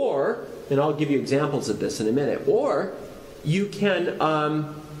 Or, and I'll give you examples of this in a minute, or you can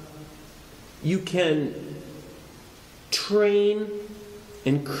train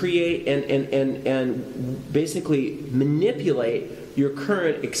and create and basically manipulate your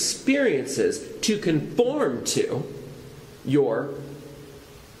current experiences to conform to your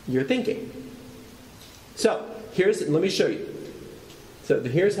thinking. So let me show you. So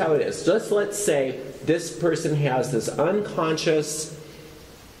here's how it is. Let's say this person has this unconscious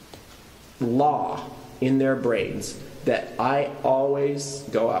law in their brains that I always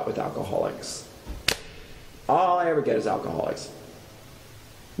go out with alcoholics. All I ever get is alcoholics.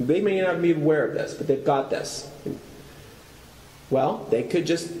 They may not be aware of this, but they've got this. Well, they could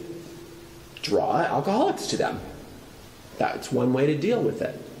just draw alcoholics to them. That's one way to deal with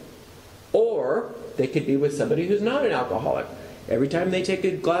it. Or they could be with somebody who's not an alcoholic. Every time they take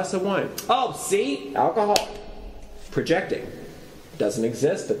a glass of wine, oh, see? Alcoholic. Projecting. Doesn't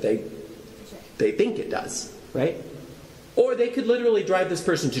exist, but they think it does, right? Or they could literally drive this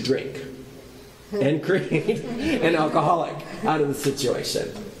person to drink and create an alcoholic out of the situation.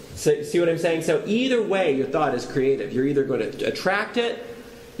 So, see what I'm saying? So either way, your thought is creative. You're either going to attract it,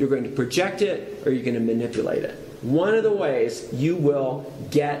 you're going to project it, or you're going to manipulate it. One of the ways you will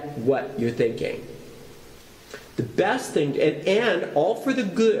get what you're thinking. The best thing, and all for the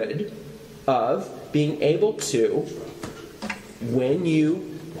good of being able to, when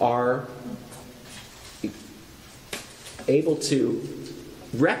you are able to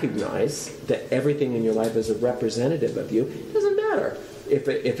recognize that everything in your life is a representative of you, it doesn't matter if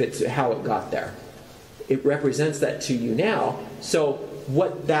it's how it got there. It represents that to you now. So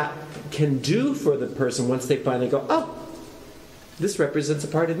what that can do for the person once they finally go, oh, this represents a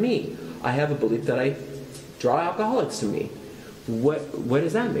part of me. I have a belief that I draw alcoholics to me. What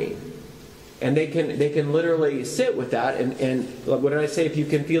does that mean? And they can literally sit with that and what did I say? If you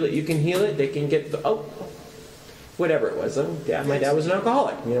can feel it, you can heal it. They can get whatever it was. My dad was an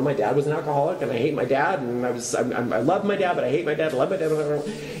alcoholic. My dad was an alcoholic, and I hate my dad, and I love my dad, but I hate my dad. I love my dad,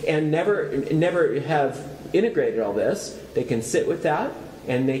 and never have integrated all this. They can sit with that,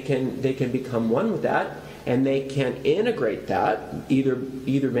 and they can become one with that, and they can integrate that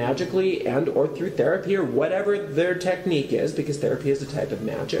either magically and or through therapy or whatever their technique is, because therapy is a type of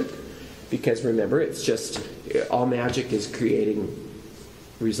magic. Because remember, it's just all magic is creating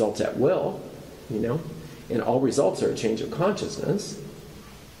results at will, and all results are a change of consciousness.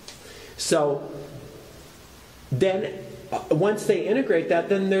 So then once they integrate that,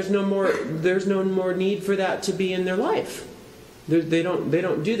 then there's no more need for that to be in their life. They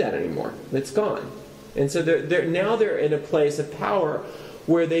don't do that anymore. It's gone. And so they're in a place of power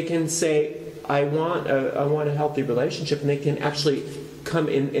where they can say, I want a healthy relationship, and they can actually come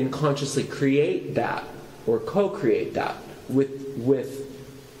in and consciously create that or co-create that with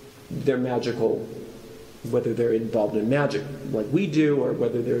their magical, whether they're involved in magic like we do, or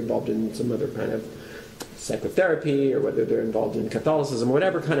whether they're involved in some other kind of psychotherapy, or whether they're involved in Catholicism,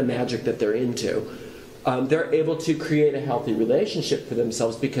 whatever kind of magic that they're into, they're able to create a healthy relationship for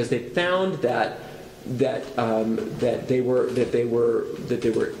themselves because they found that they were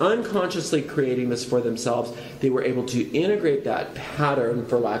unconsciously creating this for themselves. They were able to integrate that pattern,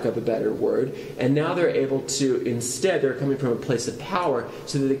 for lack of a better word, and now they're able to, instead, they're coming from a place of power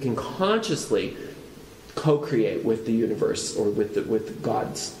so that they can consciously co-create with the universe or with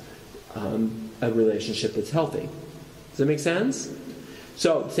God's a relationship that's healthy. Does that make sense?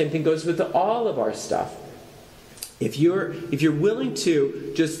 So the same thing goes with all of our stuff. If you're willing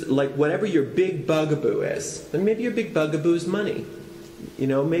to just, like, whatever your big bugaboo is, then maybe your big bugaboo is money. You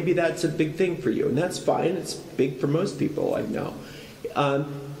know, maybe that's a big thing for you, and that's fine. It's big for most people, I know.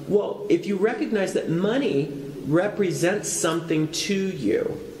 Well, if you recognize that money represents something to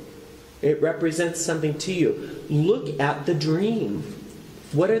you, it represents something to you, look at the dream.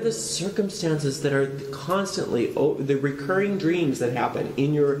 What are the circumstances that are constantly, the recurring dreams that happen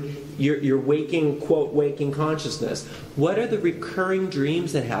in your waking, quote, waking consciousness? What are the recurring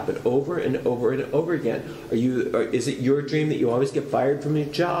dreams that happen over and over and over again? Is it your dream that you always get fired from your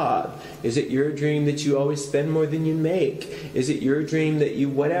job? Is it your dream that you always spend more than you make? Is it your dream that you,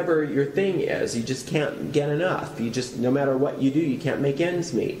 whatever your thing is, you just can't get enough? You just, no matter what you do, you can't make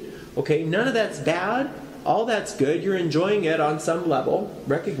ends meet. Okay, none of that's bad. All that's good. You're enjoying it on some level.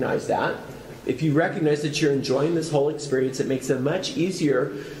 Recognize that. If you recognize that you're enjoying this whole experience, it makes it much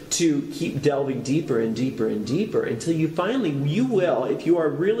easier to keep delving deeper and deeper and deeper until you finally, you will, if you are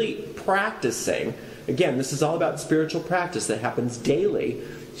really practicing, again, this is all about spiritual practice that happens daily.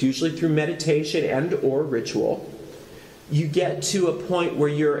 It's usually through meditation and or ritual. You get to a point where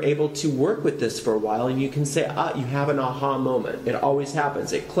you're able to work with this for a while and you can say, you have an aha moment. It always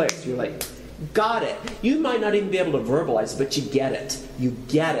happens. It clicks. You're like, got it. You might not even be able to verbalize it, but you get it. You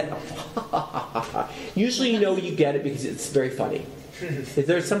get it. Usually you know you get it because it's very funny. If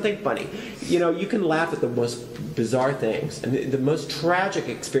there's something funny. You know, you can laugh at the most bizarre things. And the most tragic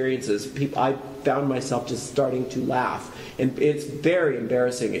experiences, I found myself just starting to laugh. And it's very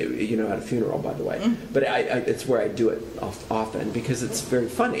embarrassing, you know, at a funeral, by the way. But it's where I do it often because it's very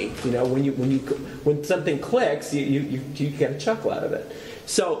funny. You know, when something clicks, you get a chuckle out of it.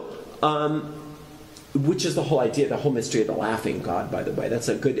 So, which is the whole idea, the whole mystery of the laughing god, by the way. It's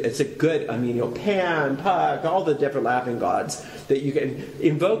a good, I mean, you know, Pan, Puck, all the different laughing gods that you can,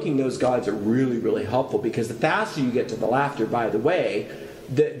 invoking those gods are really, really helpful because the faster you get to the laughter, by the way,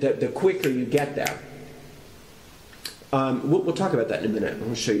 the quicker you get there. We'll talk about that in a minute. I'm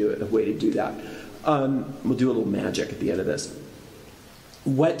going to show you a way to do that. We'll do a little magic at the end of this.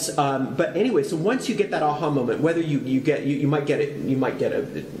 But anyway, so once you get that aha moment, whether you might be able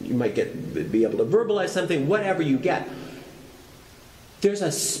to verbalize something, whatever you get, there's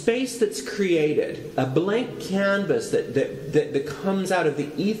a space that's created, a blank canvas that comes out of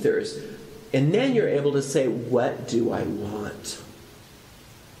the ethers, and then you're able to say, what do I want?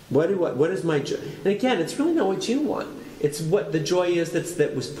 What is my joy? And again, it's really not what you want. It's what the joy is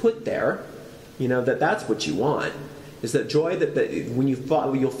that was put there. You know, that's what you want. Is that joy that when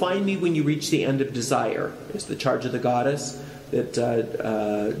you'll find me when you reach the end of desire. It's the Charge of the Goddess that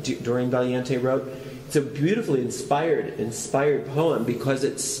Doreen Valiente wrote. It's a beautifully inspired poem because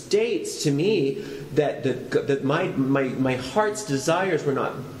it states to me that my heart's desires were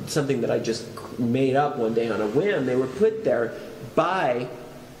not something that I just made up one day on a whim. They were put there by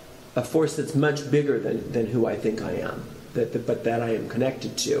a force that's much bigger than who I think I am, but that I am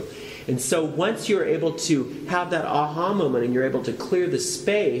connected to. And so once you're able to have that aha moment and you're able to clear the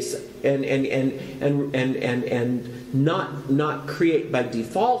space and not create by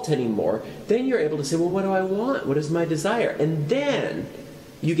default anymore, then you're able to say, well, what do I want? What is my desire? And then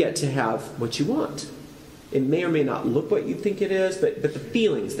you get to have what you want. It may or may not look what you think it is, but the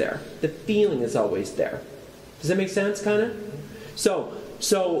feeling's there. The feeling is always there. Does that make sense, kind of? So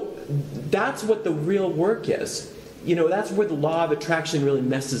that's what the real work is. You know, that's where the law of attraction really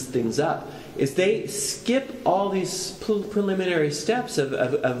messes things up, is they skip all these preliminary steps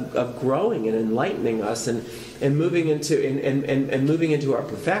of growing and enlightening us and moving into our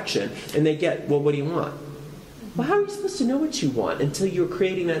perfection, and they get, well, what do you want? Well, how are you supposed to know what you want until you're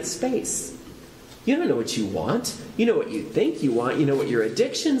creating that space? You don't know what you want. You know what you think you want. You know what your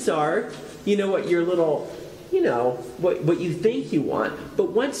addictions are. You know what your little, you know, what you think you want. But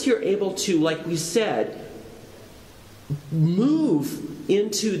once you're able to, like we said, move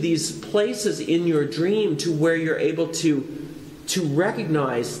into these places in your dream to where you're able to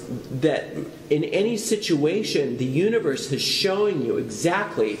recognize that in any situation the universe is showing you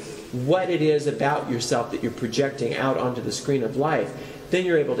exactly what it is about yourself that you're projecting out onto the screen of life, then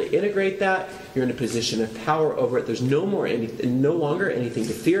you're able to integrate that. You're in a position of power over it. There's no longer anything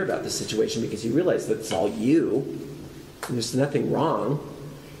to fear about the situation because you realize that it's all you. There's nothing wrong.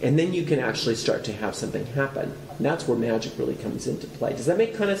 And then you can actually start to have something happen. And that's where magic really comes into play. Does that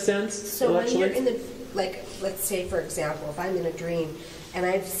make kind of sense? So when you're in the, like, let's say, for example, if I'm in a dream and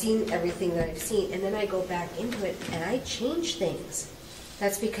I've seen everything that I've seen, and then I go back into it and I change things,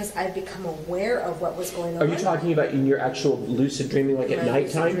 that's because I've become aware of what was going on. Are you talking about in your actual lucid dreaming, like at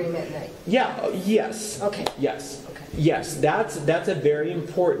nighttime? Lucid dream at night. Yeah. Yes. Okay. Yes. Okay. Yes. That's a very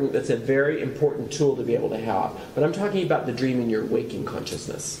important tool to be able to have. But I'm talking about the dream in your waking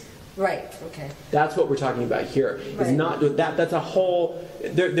consciousness. Right. Okay. That's what we're talking about here. It's Right. not that. That's a whole.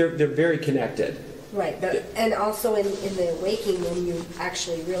 They're very connected. Right. And also in the waking, when you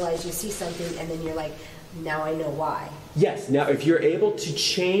actually realize you see something, and then you're like, now I know why. Yes. Now, if you're able to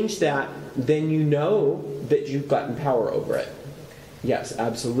change that, then you know that you've gotten power over it. Yes,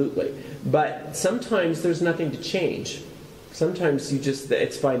 absolutely. But sometimes there's nothing to change. Sometimes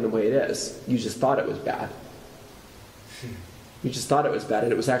it's fine the way it is. You just thought it was bad. You just thought it was bad,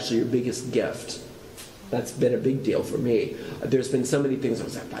 and it was actually your biggest gift. That's been a big deal for me. There's been so many things I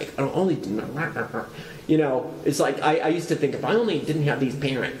was like, I only didn't, it's like I used to think, if I only didn't have these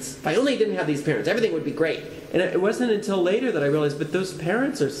parents, everything would be great. And it wasn't until later that I realized, but those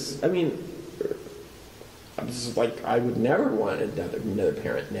parents are, I was just like, I would never want another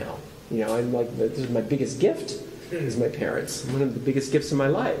parent now. I'm like, this is my biggest gift, is my parents. One of the biggest gifts of my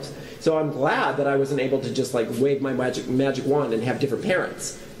life. So I'm glad that I wasn't able to just like wave my magic wand and have different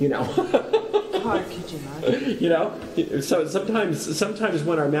parents, How could you not? So sometimes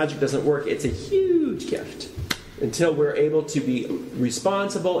when our magic doesn't work, it's a huge gift until we're able to be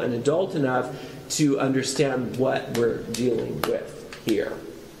responsible and adult enough to understand what we're dealing with here.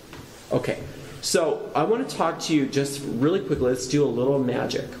 Okay, so I want to talk to you just really quickly. Let's do a little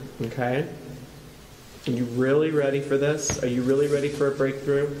magic, okay? Are you really ready for this? Are you really ready for a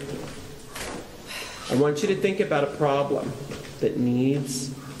breakthrough? I want you to think about a problem that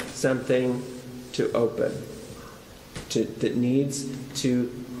needs something to open, that needs to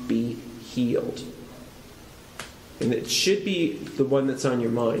be healed. And it should be the one that's on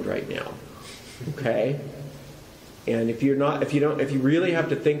your mind right now. Okay? And if you really have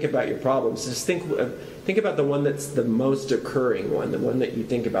to think about your problems, just think about the one that's the most occurring one, the one that you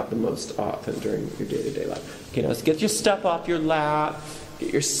think about the most often during your day-to-day life. Okay, now let's get your stuff off your lap,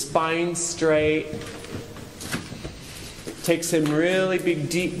 get your spine straight. Take some really big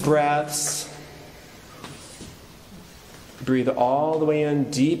deep breaths. Breathe all the way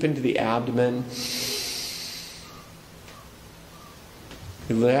in, deep into the abdomen.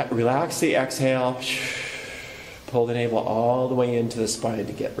 Relax the exhale. Pull the navel all the way into the spine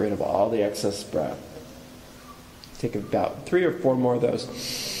to get rid of all the excess breath. Take about 3 or 4 more of those.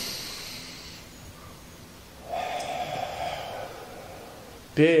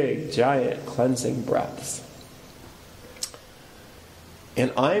 Big, giant cleansing breaths.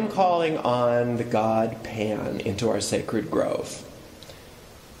 And I'm calling on the god Pan into our sacred grove.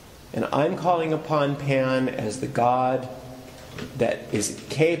 And I'm calling upon Pan as the god that is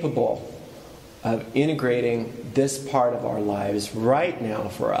capable of integrating this part of our lives right now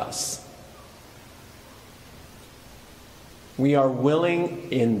for us. We are willing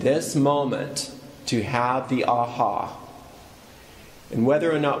in this moment to have the aha. And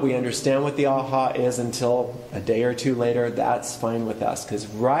whether or not we understand what the aha is until a day or 2 later, that's fine with us. Because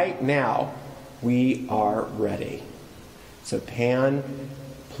right now, we are ready. So Pan,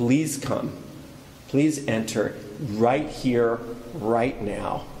 please come. Please enter right here, right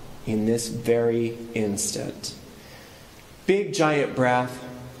now, in this very instant. Big, giant breath.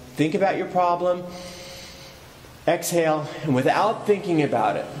 Think about your problem. Exhale. And without thinking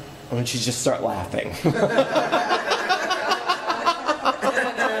about it, I want you to just start laughing.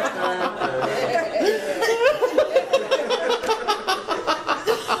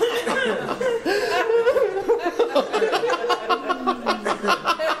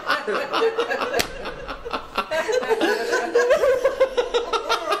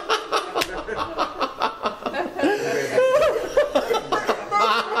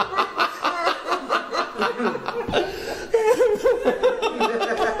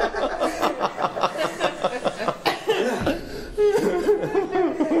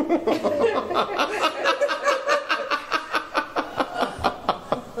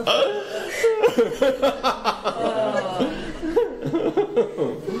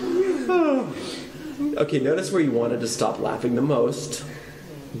 Okay, notice where you wanted to stop laughing the most.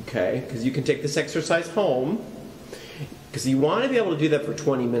 Okay, because you can take this exercise home. Because you want to be able to do that for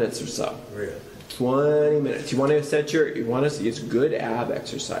 20 minutes or so. Really? 20 minutes. You want to it's good ab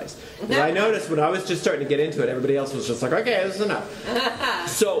exercise. Because I noticed when I was just starting to get into it, everybody else was just like, okay, this is enough.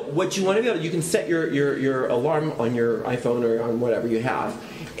 So what you want to be able, you can set your alarm on your iPhone or on whatever you have,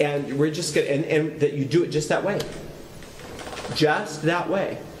 and we're just going and that you do it just that way. Just that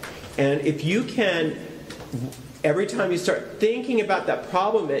way. And if you can, every time you start thinking about that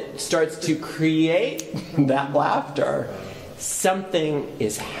problem, it starts to create that laughter. Something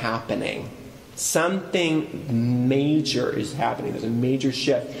is happening. Something major is happening. There's a major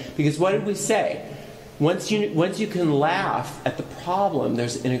shift. Because what did we say? Once you can laugh at the problem,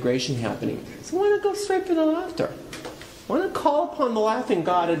 there's integration happening. So why not go straight for the laughter? Why not call upon the laughing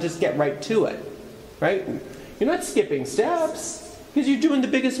God and just get right to it? Right? You're not skipping steps because you're doing the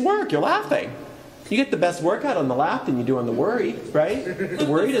biggest work. You're laughing. You get the best workout on the laugh than you do on the worry, right? The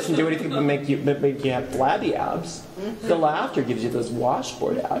worry doesn't do anything but make you have flabby abs. The laughter gives you those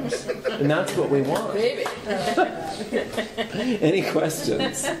washboard abs. And that's what we want. Maybe. Any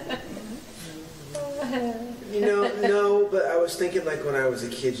questions? No, but I was thinking like when I was a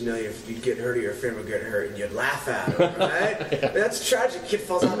kid, you'd get hurt or your friend would get hurt and you'd laugh at him, right? Yeah. That's tragic. Kid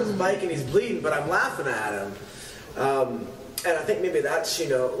falls off his bike and he's bleeding, but I'm laughing at him. And I think maybe that's,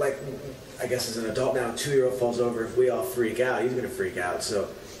 like, I guess as an adult now, a 2-year-old falls over, if we all freak out, he's going to freak out. So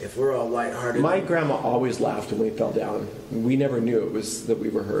if we're all lighthearted. My grandma always laughed when we fell down. We never knew it was that we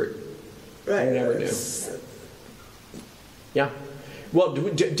were hurt. Right. We never knew. Yeah. Well,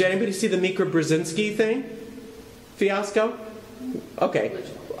 did anybody see the Mika Brzezinski fiasco? Okay.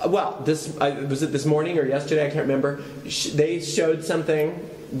 Well, was it this morning or yesterday? I can't remember. They showed something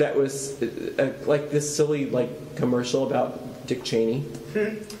that was like this silly commercial about Dick Cheney.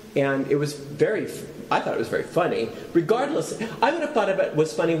 And it was I thought it was very funny. Regardless, I would have thought it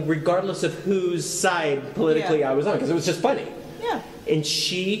was funny regardless of whose side politically I was on, because it was just funny. Yeah. And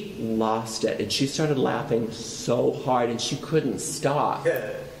she lost it, and she started laughing so hard, and she couldn't stop.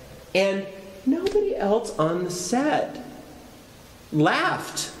 And nobody else on the set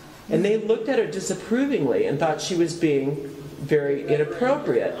laughed. And they looked at her disapprovingly and thought she was being very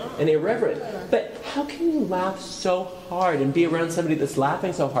inappropriate and irreverent. But how can you laugh so hard and be around somebody that's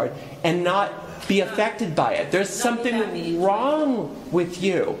laughing so hard and not be affected by it? There's something wrong with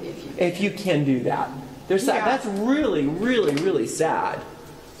you if you can do that. That's really, really, really sad.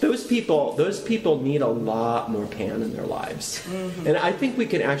 Those people need a lot more Pan in their lives. Mm-hmm. And I think we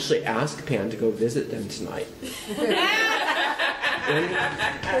can actually ask Pan to go visit them tonight. And,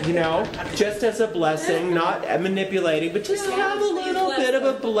 just as a blessing, not manipulating, but just have a little bit of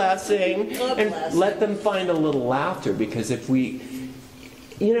a blessing and let them find a little laughter. Because if we,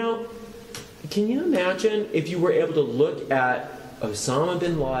 can you imagine if you were able to look at Osama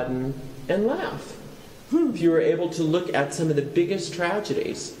bin Laden and laugh? If you were able to look at some of the biggest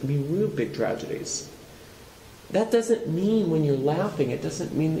tragedies, real big tragedies. That doesn't mean when you're laughing, it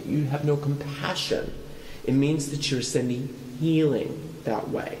doesn't mean that you have no compassion. It means that you're sending healing that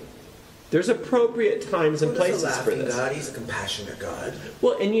way. There's appropriate times and places for this. God, he's a compassionate God.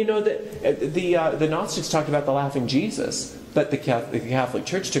 Well, and that the Gnostics talked about the laughing Jesus, but the Catholic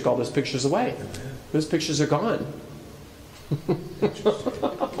Church took all those pictures away. Those pictures are gone.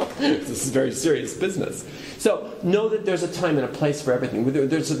 This is very serious business. So know that there's a time and a place for everything.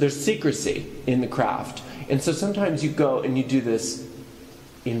 There's secrecy in the craft. And so sometimes you go and you do this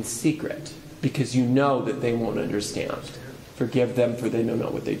in secret because you know that they won't understand. Forgive them, for they know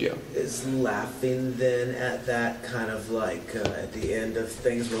not what they do. Is laughing then at that kind of at the end of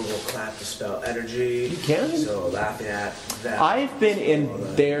things where we'll clap to spell energy? You can. So laughing at that. I've been in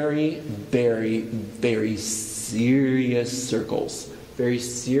very, very, very serious circles. Very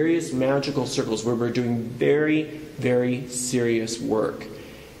serious magical circles where we're doing very, very serious work.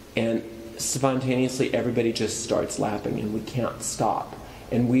 And spontaneously everybody just starts laughing and we can't stop.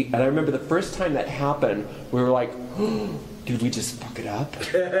 And I remember the first time that happened, we were like, oh, did we just fuck it up?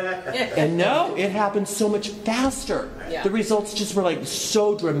 And no, it happened so much faster. Yeah. The results just were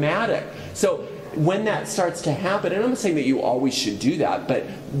so dramatic. So when that starts to happen, and I'm not saying that you always should do that, but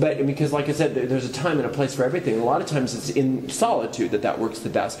because like I said, there's a time and a place for everything. A lot of times it's in solitude that works the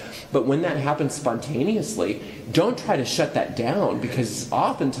best. But when that happens spontaneously, don't try to shut that down, because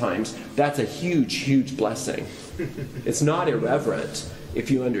oftentimes that's a huge, huge blessing. It's not irreverent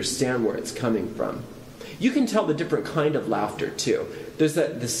if you understand where it's coming from. You can tell the different kind of laughter too. There's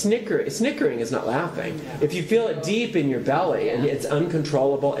the snickering is not laughing. If you feel it deep in your belly and it's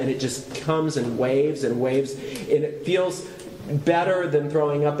uncontrollable and it just comes and waves and waves, and it feels better than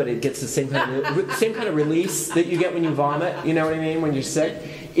throwing up, but it gets the same kind of release that you get when you vomit. You know what I mean? When you're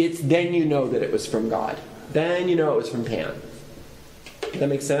sick, then you know that it was from God. Then you know it was from Pan. Does that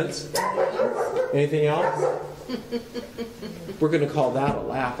make sense? Anything else? We're going to call that a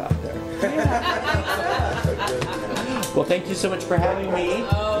laugh out there. Well, thank you so much for having me.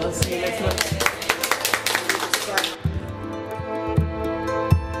 We'll see you next month.